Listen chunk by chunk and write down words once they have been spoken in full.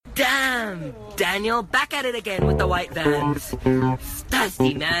Damn, Daniel, back at it again with the white vans.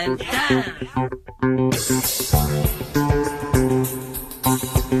 Thirsty, man, damn.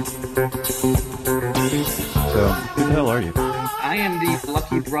 So, who the hell are you? I am the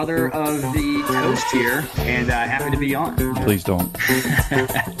lucky brother of the host here, and happy to be on. Please don't.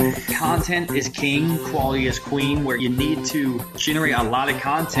 Content is king, quality is queen, where you need to generate a lot of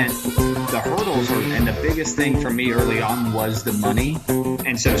content. The hurdles and the biggest thing for me early on was the money.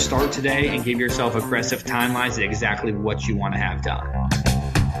 And so start today and give yourself aggressive timelines at exactly what you want to have done.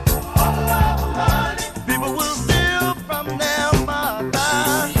 People will steal from their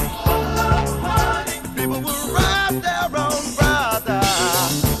mother. People will rob their own brother.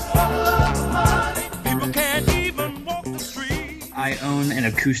 People can't even walk the street. I own an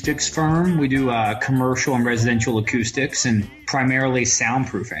acoustics firm. We do commercial and residential acoustics and primarily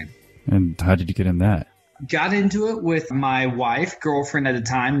soundproofing. And how did you get in that? Got into it with my wife, girlfriend at the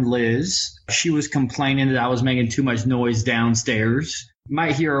time, Liz. She was complaining that I was making too much noise downstairs. You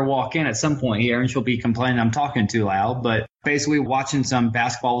might hear her walk in at some point here and she'll be complaining I'm talking too loud. But basically watching some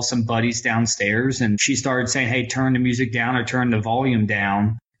basketball with some buddies downstairs, and she started saying, hey, turn the music down or turn the volume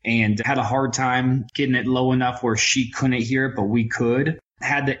down, and had a hard time getting it low enough where she couldn't hear it, but we could.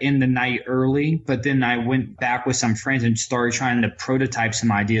 Had to end the night early, but then I went back with some friends and started trying to prototype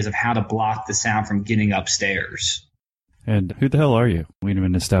some ideas of how to block the sound from getting upstairs. And who the hell are you? We didn't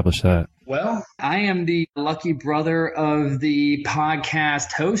even establish that. Well, I am the lucky brother of the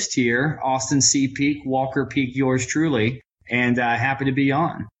podcast host here, Austin C. Peak, Walker Peak, yours truly, and happy to be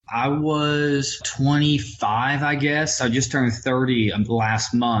on. I was 25, I guess. I just turned 30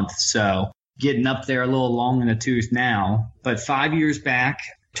 last month, so getting up there a little long in the tooth now. But 5 years back,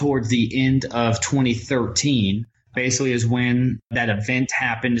 towards the end of 2013, basically is when that event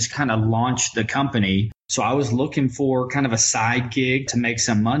happened, just kind of launched the company. So I was looking for kind of a side gig to make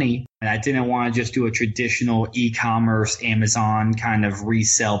some money, and I didn't want to just do a traditional e-commerce, Amazon kind of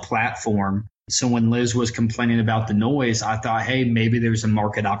resell platform. So when Liz was complaining about the noise, I thought, hey, maybe there's a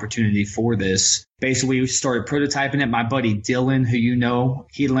market opportunity for this. Basically, we started prototyping it. My buddy Dylan, who you know,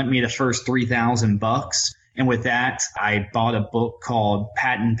 he lent me the first $3,000. And with that, I bought a book called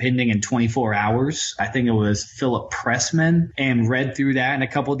Patent Pending in 24 Hours. I think it was Philip Pressman, and read through that in a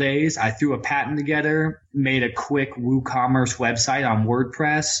couple of days. I threw a patent together, made a quick WooCommerce website on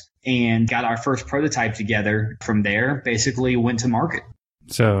WordPress, and got our first prototype together. From there, basically went to market.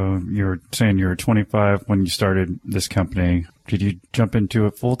 So you're saying you were 25 when you started this company. Did you jump into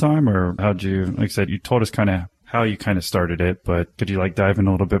it full time, or how'd you, like I said, you told us kind of how you kind of started it, but could you dive in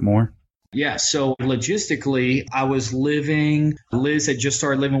a little bit more? Yeah, so logistically, I was living, Liz had just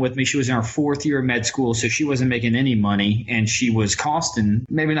started living with me. She was in her fourth year of med school, so she wasn't making any money, and she was costing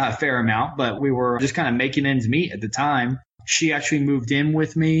maybe not a fair amount, but we were just kind of making ends meet at the time. She actually moved in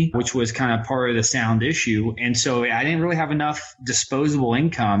with me, which was kind of part of the sound issue. And so I didn't really have enough disposable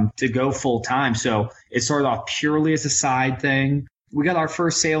income to go full time. So it started off purely as a side thing. We got our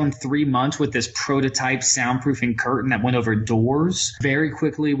first sale in 3 months with this prototype soundproofing curtain that went over doors. Very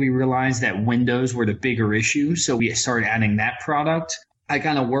quickly, we realized that windows were the bigger issue, so we started adding that product. I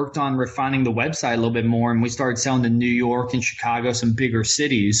kind of worked on refining the website a little bit more, and we started selling to New York and Chicago, some bigger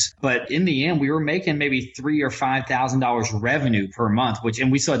cities. But in the end, we were making maybe $3,000 or $5,000 revenue per month, and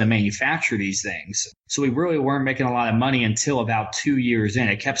we still had to manufacture these things. So we really weren't making a lot of money until about 2 years in.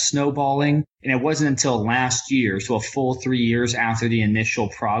 It kept snowballing, and it wasn't until last year, so a full 3 years after the initial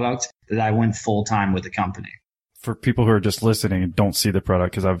product, that I went full time with the company. For people who are just listening and don't see the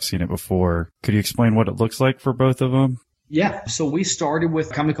product, because I've seen it before, could you explain what it looks like for both of them? Yeah. So we started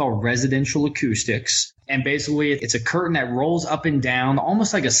with a company called Residential Acoustics. And basically, it's a curtain that rolls up and down,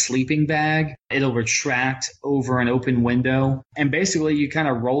 almost like a sleeping bag. It'll retract over an open window. And basically, you kind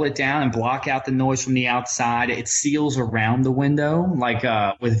of roll it down and block out the noise from the outside. It seals around the window, like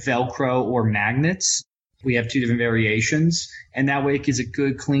with Velcro or magnets. We have two different variations. And that way, it gives a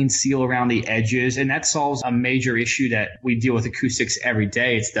good, clean seal around the edges. And that solves a major issue that we deal with acoustics every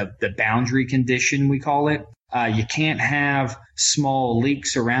day. It's the boundary condition, we call it. You can't have small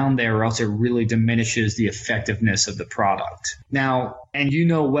leaks around there, or else it really diminishes the effectiveness of the product. Now, and you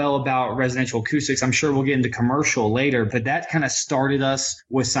know well about residential acoustics. I'm sure we'll get into commercial later, but that kind of started us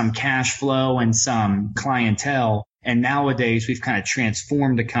with some cash flow and some clientele. And nowadays, we've kind of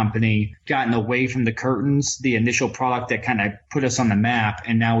transformed the company, gotten away from the curtains, the initial product that kind of put us on the map.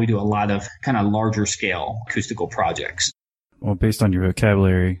 And now we do a lot of kind of larger scale acoustical projects. Well, based on your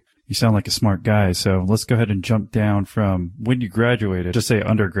vocabulary, you sound like a smart guy. So let's go ahead and jump down from when you graduated, just say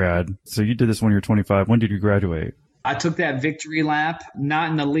undergrad. So you did this when you were 25. When did you graduate? I took that victory lap,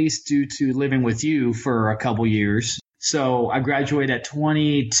 not in the least due to living with you for a couple years. So I graduated at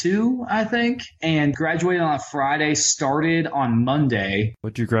 22, I think, and graduated on a Friday, started on Monday.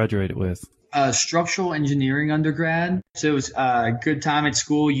 What'd you graduate with? Structural engineering undergrad. So it was a good time at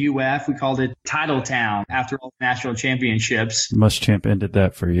school, UF. We called it Titletown after all the national championships. Muschamp ended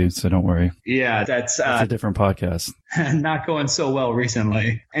that for you, so don't worry. Yeah, that's a different podcast. Not going so well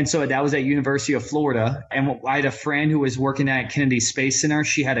recently. And so that was at University of Florida. And I had a friend who was working at Kennedy Space Center.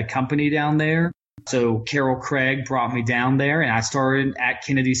 She had a company down there. So Carol Craig brought me down there, and I started at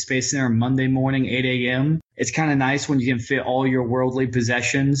Kennedy Space Center Monday morning, 8 a.m. It's kind of nice when you can fit all your worldly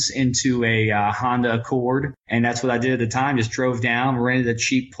possessions into a Honda Accord. And that's what I did at the time. Just drove down, rented a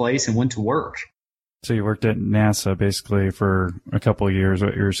cheap place, and went to work. So you worked at NASA basically for a couple of years,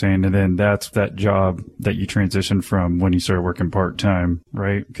 what you were saying, and then that's that job that you transitioned from when you started working part-time,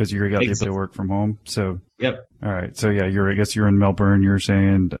 right? Because you got the ability to work from home. So Yep. All right. So yeah, I guess you're in Melbourne, you were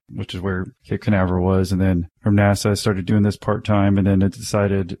saying, which is where Cape Canaveral was. And then from NASA, I started doing this part-time, and then it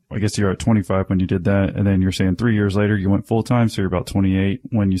decided, I guess you're at 25 when you did that. And then you're saying 3 years later, you went full-time. So you're about 28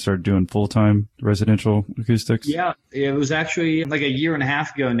 when you started doing full-time residential acoustics. Yeah. It was actually like a year and a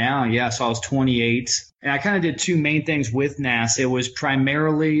half ago now. Yeah. So I was 28. And I kind of did two main things with NASA. It was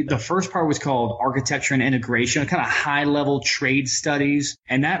primarily, the first part was called architecture and integration, kind of high level trade studies.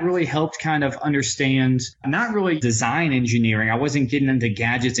 And that really helped kind of understand, not really design engineering. I wasn't getting into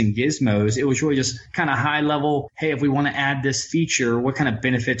gadgets and gizmos. It was really just kind of high level. Hey, if we want to add this feature, what kind of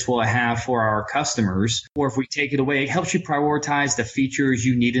benefits will it have for our customers? Or if we take it away, it helps you prioritize the features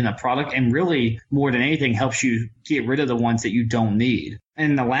you need in a product. And really, more than anything, helps you get rid of the ones that you don't need.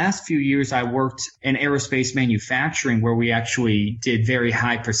 In the last few years, I worked in aerospace manufacturing, where we actually did very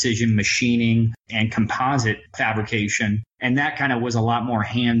high precision machining and composite fabrication. And that kind of was a lot more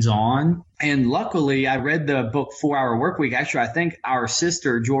hands-on. And luckily, I read the book 4 Hour Workweek. Actually, I think our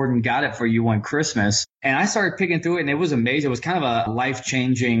sister Jordan got it for you on Christmas. And I started picking through it, and it was amazing. It was kind of a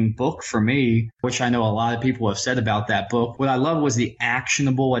life-changing book for me, which I know a lot of people have said about that book. What I love was the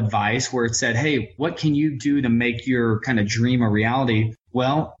actionable advice where it said, hey, what can you do to make your kind of dream a reality?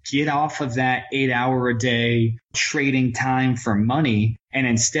 Well, get off of that 8-hour-a-day trading time for money, and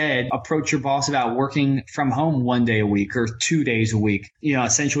instead approach your boss about working from home 1 day a week or 2 days a week. You know,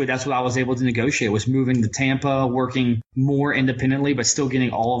 essentially that's what I was able to negotiate, was moving to Tampa, working more independently, but still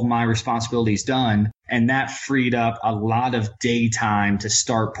getting all of my responsibilities done. And that freed up a lot of daytime to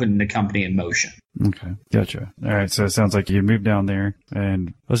start putting the company in motion. Okay. Gotcha. All right. So it sounds like you moved down there,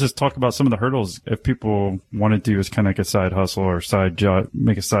 and let's just talk about some of the hurdles. If people want to do as kind of like a side hustle or side job,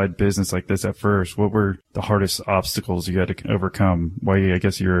 make a side business like this at first, what were the hardest obstacles you had to overcome? Why, I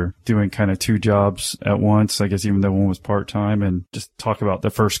guess you're doing kind of 2 jobs at once, I guess, even though one was part-time, and just talk about the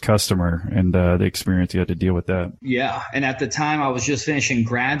first customer and the experience you had to deal with that. Yeah. And at the time I was just finishing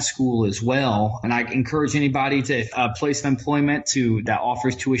grad school as well. And I encourage anybody to place of employment that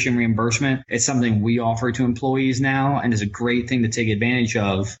offers tuition reimbursement. It's something we offer to employees now, and is a great thing to take advantage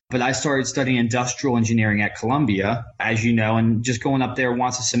of. But I started studying industrial engineering at Columbia, as you know, and just going up there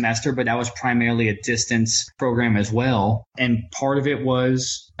once a semester, but that was primarily a distance program as well. And part of it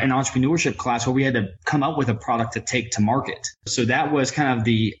was an entrepreneurship class where we had to come up with a product to take to market. So that was kind of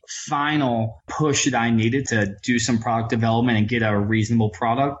the final push that I needed to do some product development and get a reasonable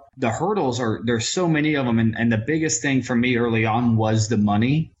product. The hurdles there's so many of them. And the biggest thing for me early on was the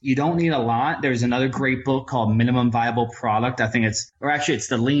money. You don't need a lot. There's another great book called Minimum Viable Product. I think it's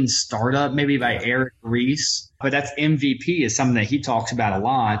the Lean Startup, maybe by Eric Ries. But that's MVP is something that he talks about a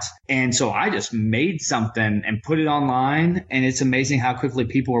lot. And so I just made something and put it online. And it's amazing how quickly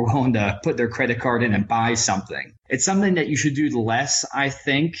people are willing to put their credit card in and buy something. It's something that you should do less, I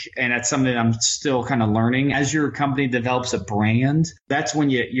think. And that's something that I'm still kind of learning. As your company develops a brand, that's when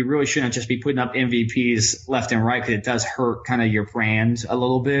you really shouldn't just be putting up MVPs left and right, because it does hurt kind of your brand a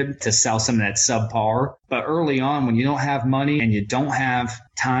little bit to sell something that's subpar. But early on, when you don't have money and you don't have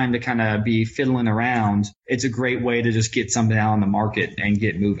time to kind of be fiddling around, it's a great way to just get something out on the market and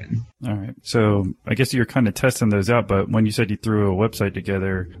get moving. All right. So I guess you're kind of testing those out, but when you said you threw a website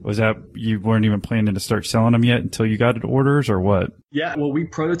together, was that you weren't even planning to start selling them yet until you got orders, or what? Yeah, well, we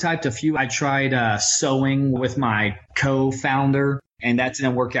prototyped a few. I tried sewing with my co-founder, and that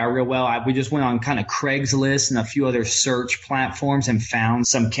didn't work out real well. We just went on kind of Craigslist and a few other search platforms and found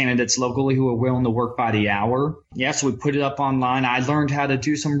some candidates locally who were willing to work by the hour. Yeah, so we put it up online. I learned how to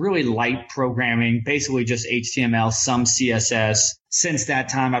do some really light programming, basically just HTML, some CSS, since that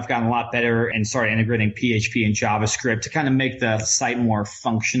time, I've gotten a lot better and started integrating PHP and JavaScript to kind of make the site more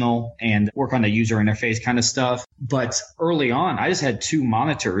functional and work on the user interface kind of stuff. But early on, I just had 2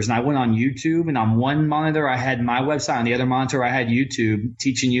 monitors, and I went on YouTube, and on one monitor, I had my website. On the other monitor, I had YouTube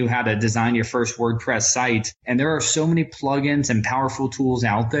teaching you how to design your first WordPress site. And there are so many plugins and powerful tools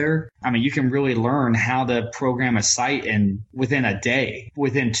out there. I mean, you can really learn how to program a site, and within a day,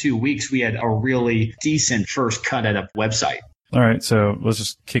 within 2 weeks, we had a really decent first cut at a website. All right. So let's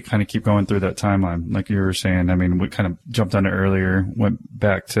just kind of keep going through that timeline. Like you were saying, I mean, we kind of jumped on it earlier, went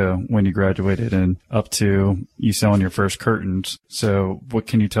back to when you graduated and up to you selling your first curtains. So what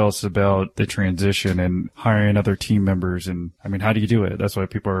can you tell us about the transition and hiring other team members? And I mean, how do you do it? That's why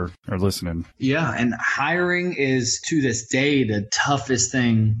people are listening. Yeah. And hiring is to this day the toughest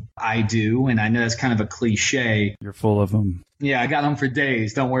thing I do. And I know that's kind of a cliche. You're full of them. Yeah, I got them for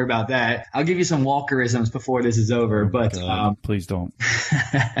days. Don't worry about that. I'll give you some Walkerisms before this is over. But please don't.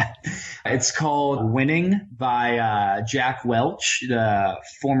 It's called Winning by Jack Welch, the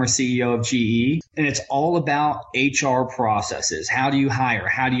former CEO of GE. And it's all about HR processes. How do you hire?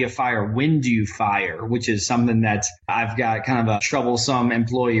 How do you fire? When do you fire? Which is something that I've got kind of a troublesome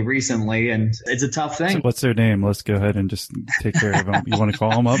employee recently, and it's a tough thing. So what's their name? Let's go ahead and just take care of them. You want to call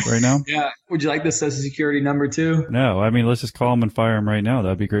them up right now? Yeah. Would you like the social security number too? No. I mean, let's just call them and fire them right now.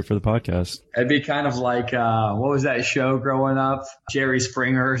 That'd be great for the podcast. It'd be kind of like, what was that show growing up? Jerry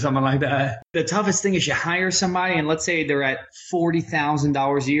Springer or something like that. The toughest thing is you hire somebody, and let's say they're at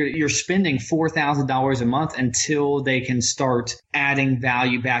 $40,000 a year. You're spending $4,000 a month until they can start adding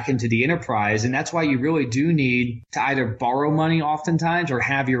value back into the enterprise. And that's why you really do need to either borrow money oftentimes or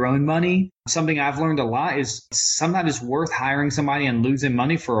have your own money. Something I've learned a lot is sometimes it's worth hiring somebody and losing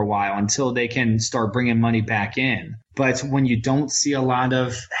money for a while until they can start bringing money back in. But when you don't see a lot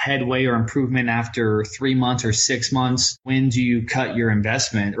of headway or improvement after 3 months or 6 months, when do you cut your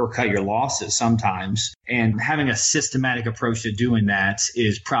investment or cut your losses sometimes? And having a systematic approach to doing that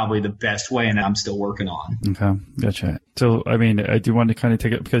is probably the best way, and I'm still working on. Okay, gotcha. So, I mean, I do want to kind of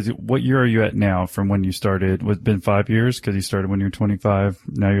take it, because what year are you at now from when you started? Was it been 5 years? Because you started when you were 25,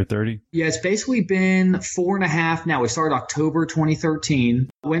 now you're 30? Yeah, it's basically been 4.5 now. We started October 2013.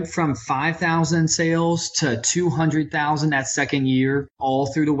 Went from 5,000 sales to 200,000 that second year, all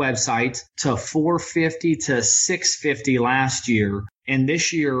through the website, to 450 to 650 last year. And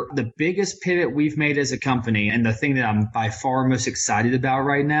this year, the biggest pivot we've made as a company, and the thing that I'm by far most excited about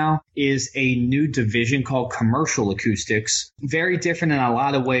right now, is a new division called Commercial Acoustics. Very different in a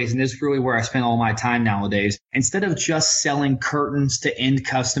lot of ways, and this is really where I spend all my time nowadays. Instead of just selling curtains to end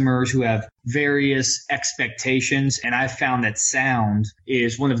customers who have various expectations, and I've found that sound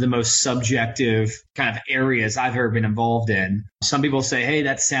is one of the most subjective kind of areas I've ever been involved in. Some people say, hey,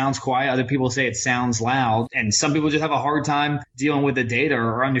 that sounds quiet. Other people say it sounds loud. And some people just have a hard time dealing with the data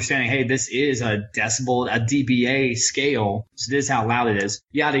or understanding, hey, this is a decibel, a dBA scale. So this is how loud it is,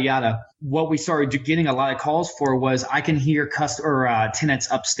 yada, yada. What we started getting a lot of calls for was I can hear tenants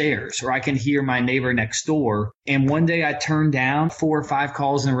upstairs, or I can hear my neighbor next door. And one day I turned down 4 or 5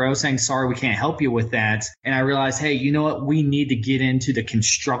 calls in a row saying, sorry, we can't help you with that. And I realized, hey, you know what? We need to get into the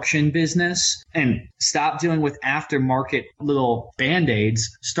construction business and stop dealing with aftermarket little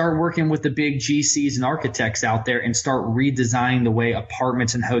Band-Aids. Start working with the big GCs and architects out there and start redesigning the way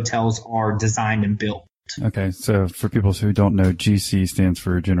apartments and hotels are designed and built. Okay, so for people who don't know, GC stands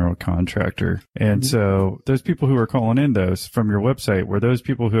for General Contractor. And so those people who are calling in those from your website, were those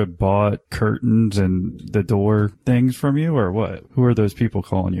people who had bought curtains and the door things from you, or what? Who are those people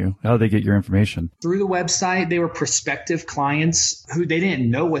calling you? How did they get your information? Through the website, they were prospective clients who they didn't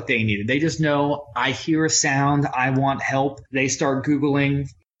know what they needed. They just know, I hear a sound, I want help. They start Googling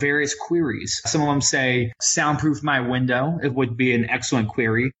various queries. Some of them say, soundproof my window. It would be an excellent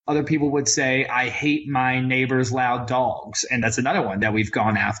query. Other people would say, I hate my neighbor's loud dogs. And that's another one that we've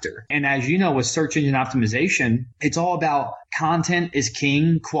gone after. And as you know, with search engine optimization, it's all about content is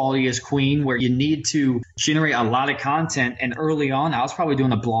king, quality is queen, where you need to generate a lot of content. And early on, I was probably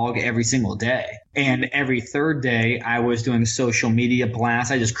doing a blog every single day. And every third day, I was doing social media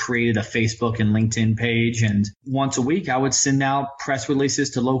blasts. I just created a Facebook and LinkedIn page. And once a week, I would send out press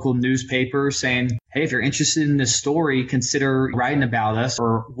releases to local newspapers saying, hey, if you're interested in this story, consider writing about us.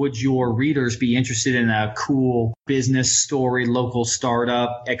 Or would your readers be interested in a cool business story, local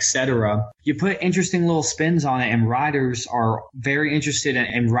startup, etc.? You put interesting little spins on it, and writers are very interested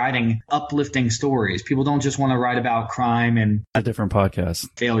in writing uplifting stories. People don't just want to write about crime and a different podcast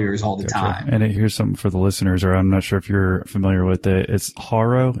failures all the time. And here's something for the listeners, or I'm not sure if you're familiar with it. It's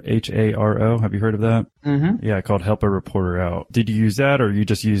Haro, Haro. Have you heard of that? Mm-hmm. Yeah, called Help a Reporter Out. Did you use that, or you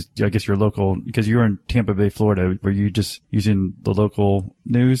just used, I guess, your local, because you're in Tampa Bay, Florida, were you just using the local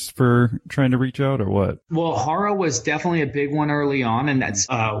news for trying to reach out, or what? Well, Haro was definitely a big one early on, and that's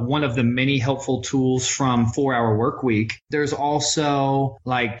one of the many helpful tools from 4 Hour Work Week. There's also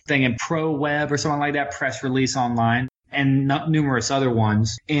like thing in Pro Web or something like that, Press Release Online, and numerous other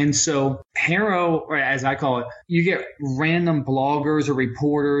ones. And so Haro, or as I call it, you get random bloggers or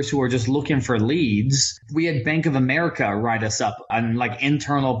reporters who are just looking for leads. We had Bank of America write us up, and like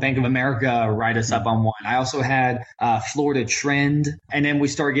internal Bank of America write us up on one. I also had Florida Trend. And then we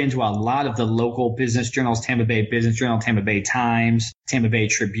started getting to a lot of the local business journals, Tampa Bay Business Journal, Tampa Bay Times, Tampa Bay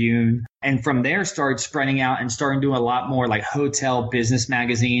Tribune. And from there started spreading out and starting doing a lot more like Hotel Business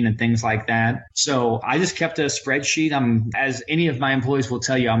Magazine and things like that. So I just kept a spreadsheet. As any of my employees will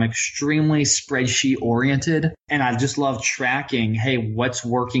tell you, I'm extremely spreadsheet oriented, and I just love tracking, hey, what's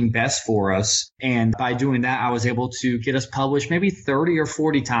working best for us. And by doing that, I was able to get us published maybe 30 or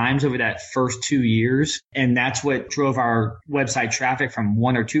 40 times over that first 2 years. And that's what drove our website traffic from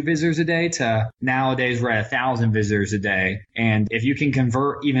 1 or 2 visitors a day to nowadays we're at 1,000 visitors a day. And if you can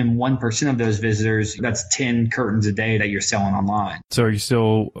convert even 1% of those visitors, that's 10 curtains a day that you're selling online. So are you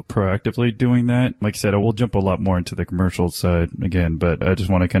still proactively doing that? Like I said, I will jump a lot more into the commercial side again, but I just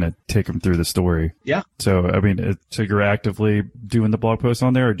want to kind of take them through the story. Yeah. So, I mean, so you're actively doing the blog posts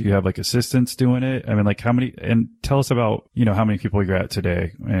on there, or do you have like assistants doing it? I mean, like how many, and tell us about, how many people you're at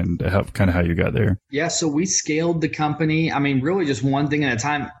today and how you got there. Yeah. So we scaled the company. I mean, really just one thing at a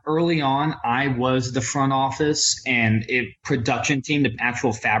time. Early on, I was the front office, and production team, the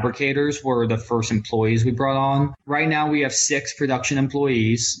actual fabricators were the first employees we brought on. Right now we have 6 production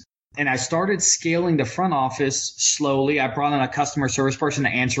employees. And I started scaling the front office slowly. I brought on a customer service person to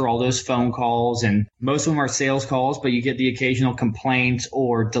answer all those phone calls, and most of them are sales calls, but you get the occasional complaint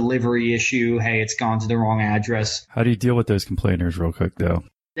or delivery issue. Hey, it's gone to the wrong address. How do you deal with those complainers real quick though?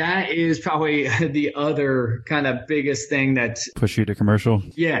 That is probably the other kind of biggest thing that push you to commercial.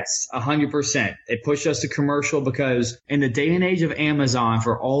 Yes, 100%. It pushed us to commercial because in the day and age of Amazon,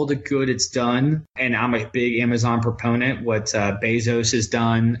 for all the good it's done, and I'm a big Amazon proponent, what Bezos has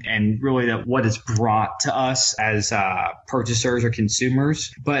done and really what it's brought to us as purchasers or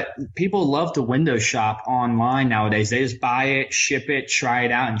consumers. But people love to window shop online nowadays. They just buy it, ship it, try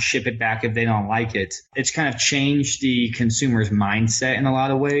it out, and ship it back if they don't like it. It's kind of changed the consumer's mindset in a lot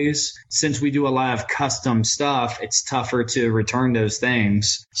of ways. Since we do a lot of custom stuff, it's tougher to return those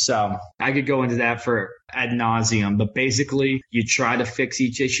things. So I could go into that for ad nauseum, but basically you try to fix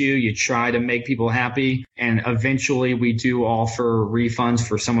each issue, you try to make people happy, and eventually we do offer refunds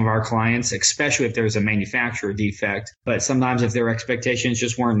for some of our clients, especially if there's a manufacturer defect. But sometimes if their expectations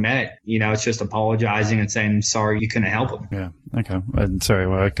just weren't met, it's just apologizing and saying, sorry, you couldn't help them. Yeah. Okay. And sorry,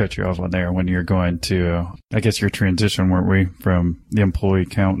 I cut you off on there when you're going to, I guess your transition, weren't we, from the employee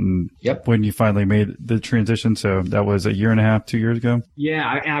count, and Yep. When you finally made the transition. So that was a year and a half, 2 years ago.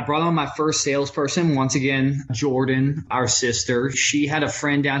 Yeah. I brought on my first salesperson. Once again, Jordan, our sister. She had a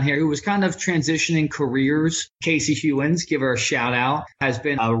friend down here who was kind of transitioning careers. Casey Hewins, give her a shout out, has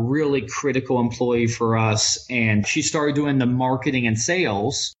been a really critical employee for us. And she started doing the marketing and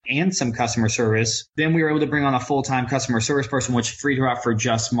sales and some customer service. Then we were able to bring on a full-time customer service person, which freed her up for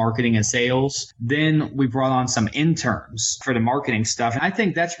just marketing and sales. Then we brought on some interns for the marketing stuff. And I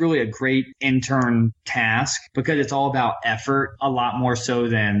think that's really a great intern task because it's all about effort, a lot more so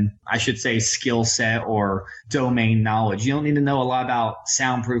than, I should say, skill set or domain knowledge. You don't need to know a lot about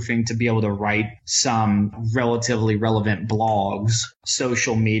soundproofing to be able to write some relatively relevant blogs,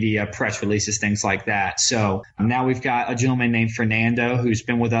 social media, press releases, things like that. So now we've got a gentleman named Fernando who's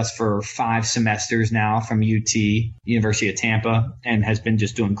been with us for 5 semesters now from UT, University of Tampa, and has been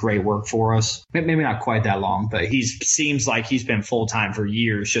just doing great work for us. Maybe not quite that long, but he seems like he's been full-time for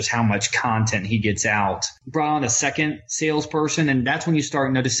years, just how much content he gets out. Brought on a second salesperson, and that's when you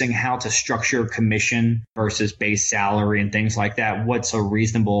start noticing how to structure commission versus base salary and things like that. What's a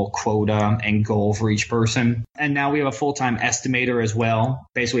reasonable quota and goal for each person? And now we have a full-time estimator as well.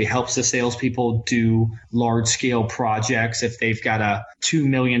 Basically helps the salespeople do large-scale projects. If they've got a 2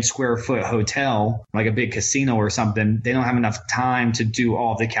 million square foot hotel, like a big casino or something, they don't have enough time to do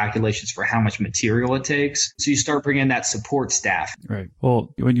all the calculations for how much material it takes. So you start bringing in that support staff. Right.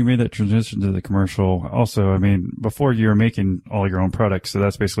 Well, when you made that transition to the commercial, also, I mean, before you were making all your own products, so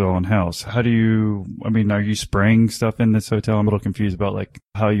that's basically all in-house. How do you I mean, are you spraying stuff in this hotel? I'm a little confused about like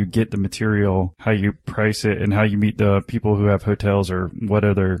how you get the material, how you price it, and how you meet the people who have hotels, or what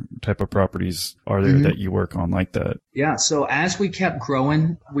other type of properties are there that you work on like that? Yeah. So as we kept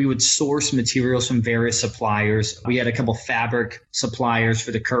growing, we would source materials from various suppliers. We had a couple fabric suppliers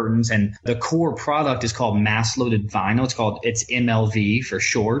for the curtains, and the core product is called mass loaded vinyl. It's MLV for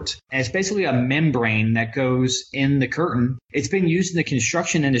short. And it's basically a membrane that goes in the curtain. It's been used in the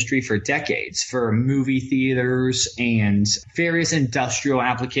construction industry for decades, for movie theaters and various industrial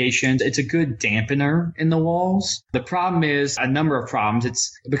applications. It's a good dampener in the walls. The problem is a number of problems. It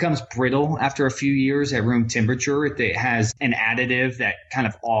becomes brittle after a few years at room temperature. It has an additive that kind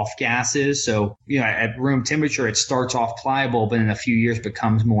of off gases. So, at room temperature, it starts off pliable, but in a few years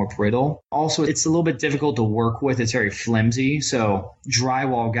becomes more brittle. Also, it's a little bit difficult to work with. It's very flimsy. So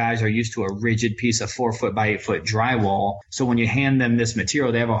drywall guys are used to a rigid piece of 4 foot by 8 foot drywall. So when you hand them this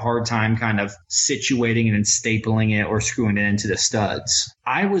material, they have a hard time kind of situating it and stapling it or screwing it into the studs.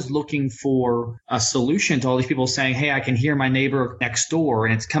 I was looking for a solution to all these people saying, hey, I can hear my neighbor next door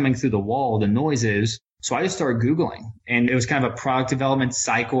and it's coming through the wall, the noises. So I just started Googling, and it was kind of a product development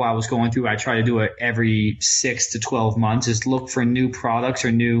cycle I was going through. I try to do it every 6 to 12 months, is look for new products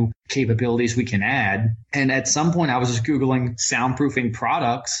or new capabilities we can add. And at some point I was just Googling soundproofing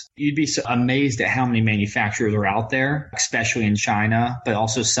products. You'd be so amazed at how many manufacturers are out there, especially in China, but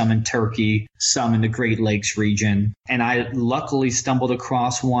also some in Turkey, some in the Great Lakes region. And I luckily stumbled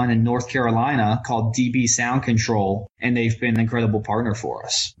across one in North Carolina called DB Sound Control, and they've been an incredible partner for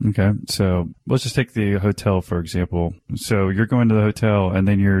us. Okay. So let's just take the hotel, for example. So you're going to the hotel and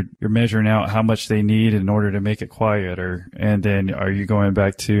then you're measuring out how much they need in order to make it quieter. And then are you going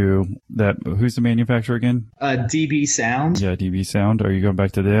back to that? Who's the manufacturer again? DB Sound. Yeah, DB Sound. Are you going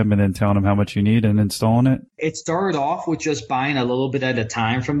back to them and then telling them how much you need and installing it? It started off with just buying a little bit at a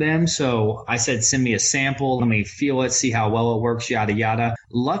time from them. So I said, send me a sample. Let me feel it, see how well it works, yada, yada.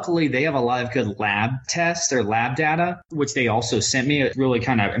 Luckily, they have a lot of good lab tests or lab data, which they also sent me. It really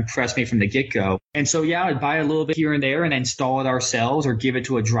kind of impressed me from the get-go. And so, yeah, I'd buy a little bit here and there and install it ourselves or give it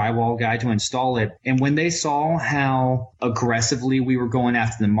to a drywall guy to install it. And when they saw how aggressively we were going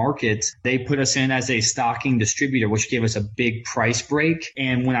after the market, they put us in as a stocking distributor, which gave us a big price break.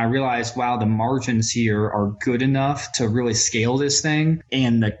 And when I realized, wow, the margins here are good enough to really scale this thing,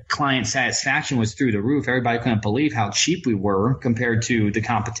 and the client satisfaction was through the roof. Everybody couldn't believe how cheap we were compared to the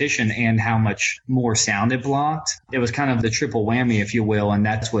competition and how much more sound it blocked. It was kind of the triple whammy, if you will. And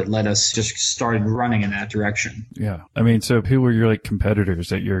that's what let us just started running in that direction. Yeah. I mean, so who were your competitors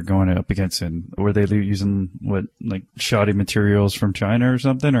that you're going up against? And were they using shoddy materials from China or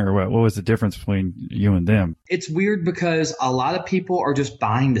something? Or what was the difference between you and them? It's weird because a lot of people are just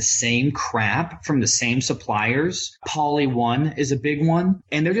buying the same crap from the same suppliers. Poly One is a big one.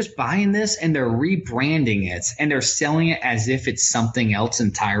 And they're just buying this and they're rebranding it and they're selling it as if it's something else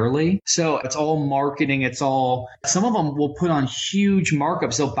entirely. So it's all marketing. Some of them will put on huge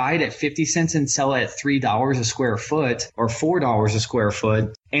markups. They'll buy it at 50 cents and sell it at $3 a square foot or $4 a square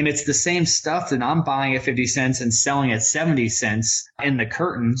foot. And it's the same stuff that I'm buying at 50 cents and selling at 70 cents in the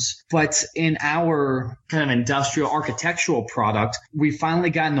curtains. But in our kind of industrial architectural product, we've finally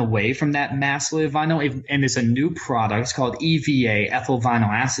gotten away from that mass loaded vinyl. And it's a new product. It's called EVA, ethyl vinyl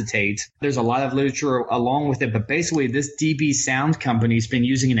acetate. There's a lot of literature along with it. But basically, this DB Sound company has been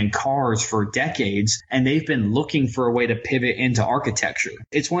using it in cars for decades. And they've been looking for a way to pivot into architecture.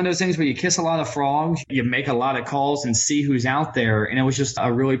 It's one of those things where you kiss a lot of frogs, you make a lot of calls and see who's out there. And it was just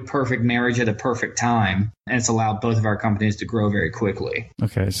a really perfect marriage at a perfect time. And it's allowed both of our companies to grow very quickly.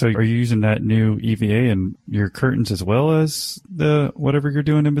 Okay. So are you using that new EVA in your curtains as well as the whatever you're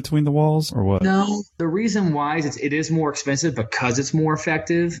doing in between the walls, or what? No. The reason why is it is more expensive because it's more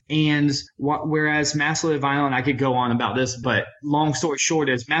effective. And whereas mass loaded vinyl, and I could go on about this, but long story short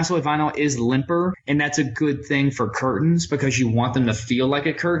is mass loaded vinyl is limper. And that's a good thing for curtains because you want them to feel like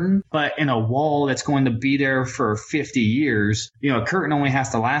a curtain. But in a wall that's going to be there for 50 years, a curtain only has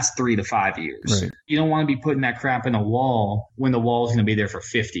to last 3 to 5 years. Right. You don't want to be putting that crap in a wall when the wall is going to be there for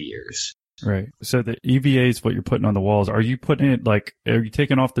 50 years. Right. So the EVA is what you're putting on the walls. Are you putting it are you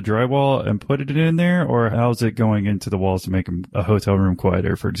taking off the drywall and putting it in there, or how's it going into the walls to make a hotel room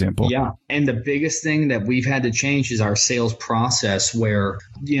quieter, for example? Yeah. And the biggest thing that we've had to change is our sales process where,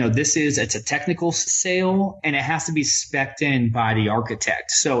 it's a technical sale and it has to be spec'd in by the architect.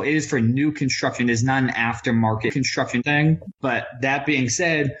 So it is for new construction. It is not an aftermarket construction thing. But that being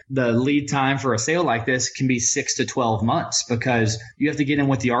said, the lead time for a sale like this can be 6 to 12 months because you have to get in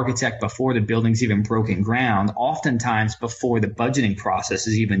with the architect before the building's even broken ground, oftentimes before the budgeting process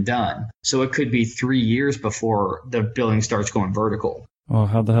is even done. So it could be 3 years before the building starts going vertical. Well,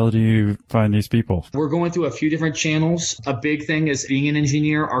 how the hell do you find these people? We're going through a few different channels. A big thing is being an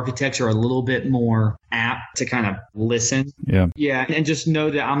engineer. Architects are a little bit more apt to kind of listen. Yeah. Yeah. And just know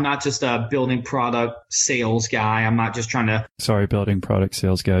that I'm not just a building product sales guy. I'm not just trying to. Sorry, building product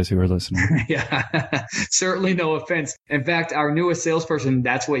sales guys who are listening. Yeah. Certainly no offense. In fact, our newest salesperson,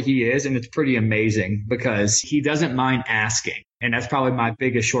 that's what he is. And it's pretty amazing because he doesn't mind asking. And that's probably my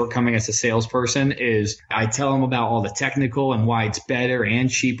biggest shortcoming as a salesperson is I tell him about all the technical and why it's better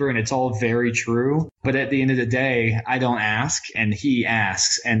and cheaper. And it's all very true. But at the end of the day, I don't ask and he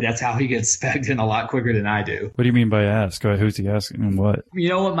asks. And that's how he gets specced in a lot quicker than I do. What do you mean by ask? Who's he asking and what? You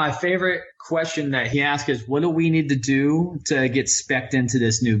know what? My favorite question that he asks is, what do we need to do to get specced into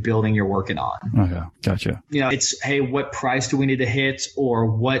this new building you're working on? Okay. Gotcha. You know, it's, hey, what price do we need to hit? Or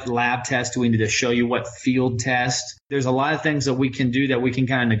what lab test do we need to show you? What field test? There's a lot of things that we can do that we can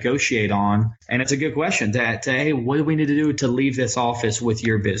kind of negotiate on. And it's a good question to hey, what do we need to do to leave this office with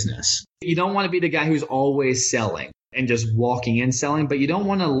your business? You don't want to be the guy who's always selling and just walking in selling, but you don't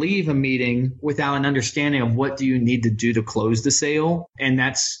want to leave a meeting without an understanding of what do you need to do to close the sale. And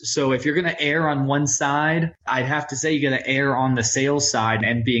that's so if you're going to err on one side, I'd have to say you got to err on the sales side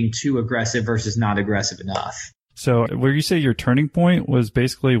and being too aggressive versus not aggressive enough. So where you say your turning point was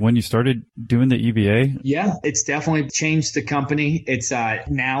basically when you started doing the EBA? Yeah, it's definitely changed the company. It's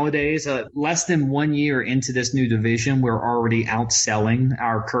nowadays less than 1 year into this new division, we're already outselling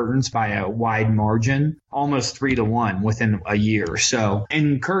our curtains by a wide margin, almost 3-to-1 within a year. So,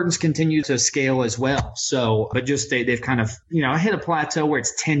 and curtains continue to scale as well. So, but just they've kind of, hit a plateau where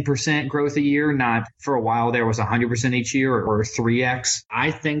it's 10% growth a year, not for a while there was 100% each year or 3x.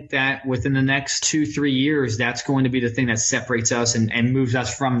 I think that within the next 2-3 years, that's going to be the thing that separates us and moves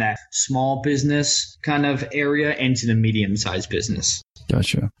us from that small business kind of area into the medium-sized business.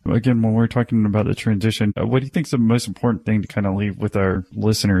 Gotcha. Again, when we're talking about the transition, what do you think is the most important thing to kind of leave with our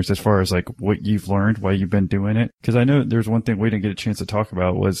listeners as far as like what you've learned while you've been doing it? Because I know there's one thing we didn't get a chance to talk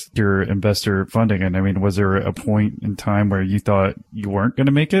about was your investor funding. And I mean, was there a point in time where you thought you weren't going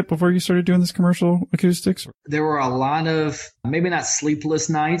to make it before you started doing this commercial acoustics? There were a lot of maybe not sleepless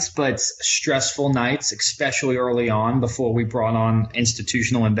nights, but stressful nights, especially early on before we brought on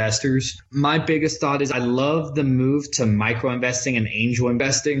institutional investors. My biggest thought is I love the move to micro investing and angel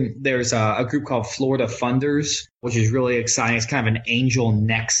investing. There's a group called Florida Funders, which is really exciting. It's kind of an angel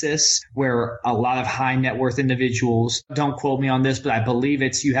nexus where a lot of high net worth individuals, don't quote me on this, but I believe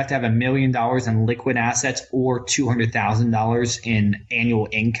it's you have to have $1 million in liquid assets or $200,000 in annual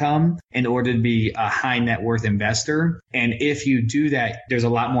income in order to be a high net worth investor. And if you do that, there's a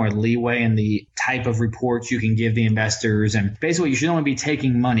lot more leeway in the type of reports you can give the investors. And basically, you should only be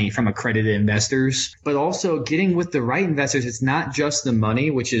taking money from accredited investors, but also getting with the right investors. It's not just the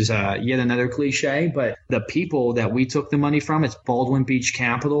money, which is yet another cliche, but the people that we took the money from. It's Baldwin Beach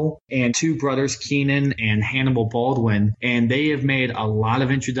Capital and two brothers, Keenan and Hannibal Baldwin. And they have made a lot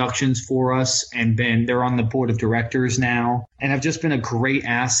of introductions for us and they're on the board of directors now and have just been a great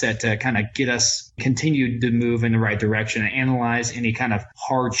asset to kind of get us continue to move in the right direction and analyze any kind of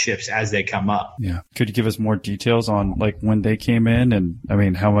hardships as they come up. Yeah. Could you give us more details on like when they came in and I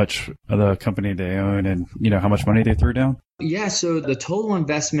mean, how much of the company they own and, how much money they threw down? Yeah. So the total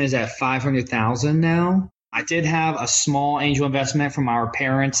investment is at $500,000 now. I did have a small angel investment from our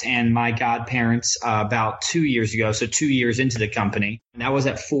parents and my godparents about 2 years ago. So 2 years into the company, and that was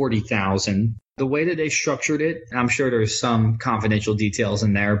at $40,000. The way that they structured it, and I'm sure there's some confidential details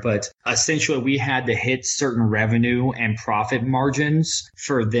in there, but essentially we had to hit certain revenue and profit margins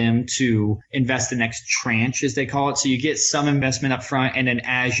for them to invest the next tranche, as they call it. So you get some investment up front, and then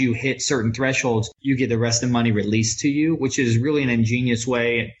as you hit certain thresholds, you get the rest of the money released to you, which is really an ingenious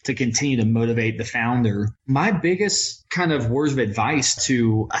way to continue to motivate the founder. My biggest kind of words of advice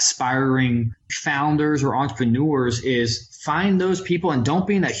to aspiring founders or entrepreneurs is find those people and don't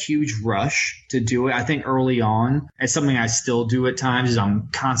be in a huge rush to do it. I think early on, it's something I still do at times is I'm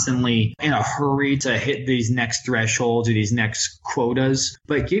constantly in a hurry to hit these next thresholds or these next quotas.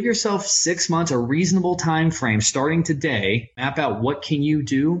 But give yourself 6 months, a reasonable time frame starting today, map out what can you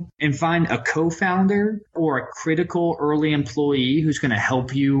do and find a co-founder or a critical early employee who's going to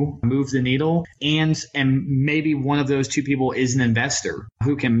help you move the needle. And maybe one of those two people is an investor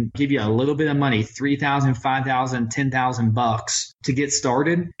who can give you a little bit of money, $3,000, $5,000, $10,000 to get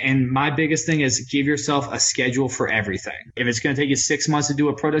started. And my biggest thing is give yourself a schedule for everything. If it's going to take you 6 months to do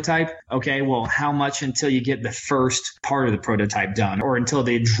a prototype, okay, well, how much until you get the first part of the prototype done or until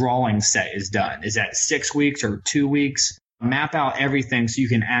the drawing set is done? Is that 6 weeks or 2 weeks? map out everything so you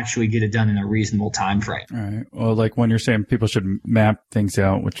can actually get it done in a reasonable time frame. All right. Well, like when you're saying people should map things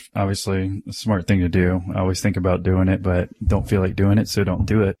out, which obviously a smart thing to do. I always think about doing it, but don't feel like doing it, so don't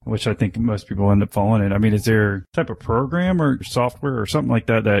do it, which I think most people end up following it. I mean, is there a type of program or software or something like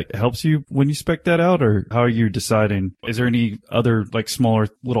that that helps you when you spec that out, or how are you deciding? Is there any other like smaller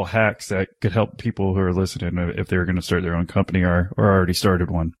little hacks that could help people who are listening if they're going to start their own company or already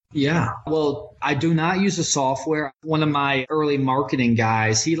started one? Yeah. Well, I do not use the software. One of my early marketing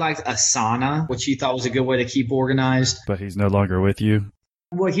guys, he liked Asana, which he thought was a good way to keep organized. But he's no longer with you?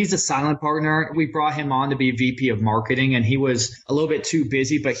 Well, he's a silent partner. We brought him on to be VP of marketing, and he was a little bit too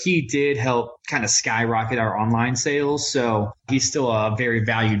busy, but he did help kind of skyrocket our online sales. So he's still a very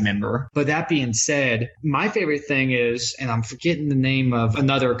valued member. But that being said, my favorite thing is, and I'm forgetting the name of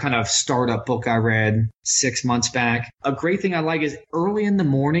another kind of startup book I read 6 months back. A great thing I like is early in the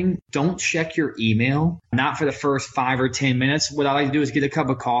morning, don't check your email, not for the first 5 or 10 minutes. What I like to do is get a cup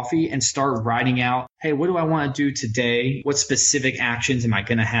of coffee and start writing out, hey, what do I want to do today? What specific actions am I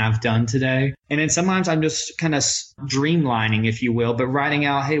going to have done today? And then sometimes I'm just kind of dreamlining, if you will, but writing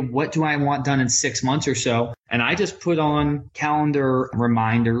out, hey, what do I want done in 6 months or so? And I just put on calendar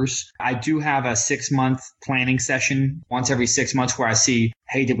reminders. I do have a 6-month planning session once every 6 months where I see,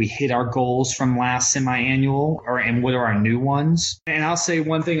 hey, did we hit our goals from last semi-annual, and what are our new ones? And I'll say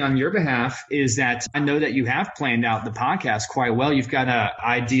one thing on your behalf is that I know that you have planned out the podcast quite well. You've got an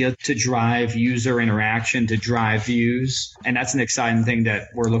idea to drive user interaction, to drive views. And that's an exciting thing that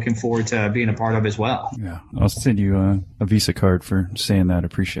we're looking forward to being a part of as well. Yeah. I'll send you a Visa card for saying that.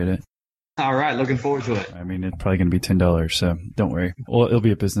 Appreciate it. All right. Looking forward to it. I mean, it's probably going to be $10, so don't worry. Well, it'll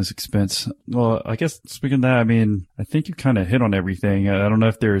be a business expense. Well, I guess speaking of that, I mean, I think you kind of hit on everything. I don't know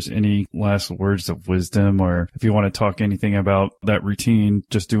if there's any last words of wisdom or if you want to talk anything about that routine,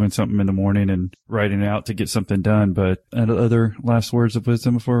 just doing something in the morning and writing it out to get something done. But other last words of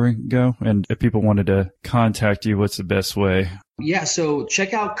wisdom before we go? And if people wanted to contact you, what's the best way? Yeah, so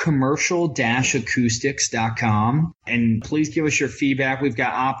check out commercial-acoustics.com and please give us your feedback. We've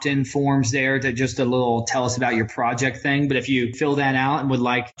got opt-in forms there to just a little tell us about your project thing. But if you fill that out and would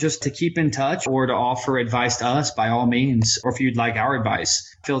like just to keep in touch or to offer advice to us, by all means, or if you'd like our advice,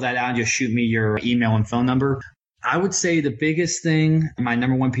 fill that out and just shoot me your email and phone number. I would say the biggest thing, my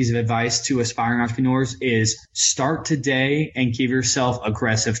number one piece of advice to aspiring entrepreneurs is start today and give yourself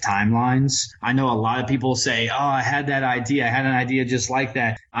aggressive timelines. I know a lot of people say, oh, I had that idea. I had an idea just like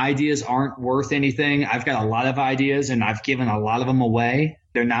that. Ideas aren't worth anything. I've got a lot of ideas and I've given a lot of them away.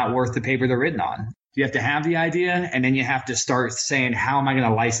 They're not worth the paper they're written on. You have to have the idea, and then you have to start saying, how am I going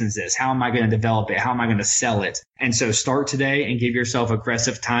to license this? How am I going to develop it? How am I going to sell it? And so start today and give yourself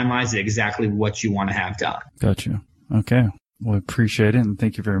aggressive timelines of exactly what you want to have done. Gotcha. Okay. Well, appreciate it. And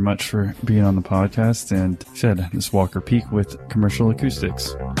thank you very much for being on the podcast. And like I said, this is Walker Peak with Commercial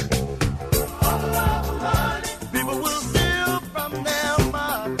Acoustics. People will steal from their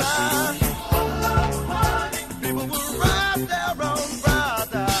mother. People will rob their own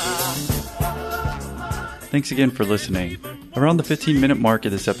brother. Thanks again for listening. Around the 15-minute mark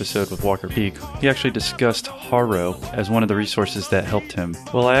of this episode with Walker Peak, he actually discussed Haro as one of the resources that helped him.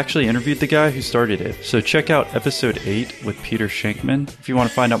 Well, I actually interviewed the guy who started it, so check out episode 8 with Peter Shankman if you want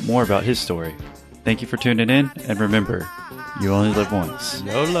to find out more about his story. Thank you for tuning in, and remember, you only live once.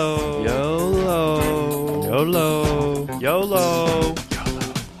 YOLO! YOLO! YOLO! YOLO!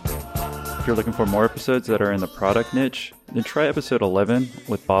 If you're looking for more episodes that are in the product niche, then try episode 11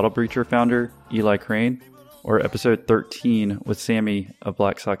 with Bottle Breacher founder Eli Crane, or episode 13 with Sammy of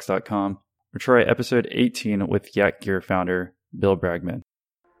BlackSocks.com, or try episode 18 with Yak Gear founder Bill Bragman.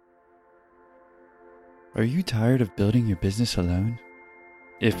 Are you tired of building your business alone?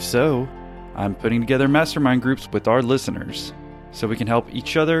 If so, I'm putting together mastermind groups with our listeners so we can help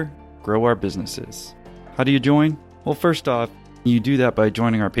each other grow our businesses. How do you join? Well, first off, you do that by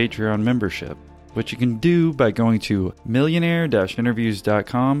joining our Patreon membership, which you can do by going to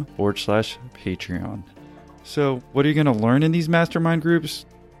millionaire-interviews.com/Patreon. So, what are you going to learn in these mastermind groups?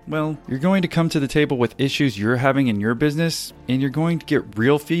 Well, you're going to come to the table with issues you're having in your business, and you're going to get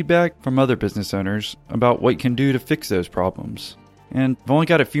real feedback from other business owners about what you can do to fix those problems. And I've only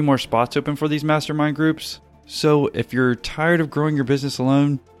got a few more spots open for these mastermind groups, so if you're tired of growing your business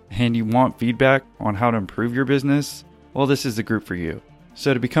alone and you want feedback on how to improve your business, well, this is the group for you.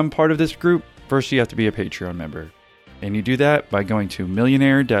 So to become part of this group, first you have to be a Patreon member. And you do that by going to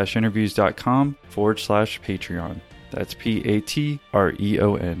millionaire-interviews.com/Patreon. That's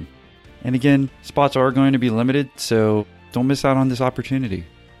Patreon. And again, spots are going to be limited, so don't miss out on this opportunity.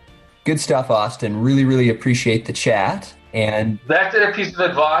 Good stuff, Austin. Really, really appreciate the chat. And that piece of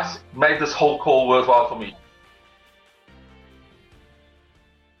advice made this whole call worthwhile for me.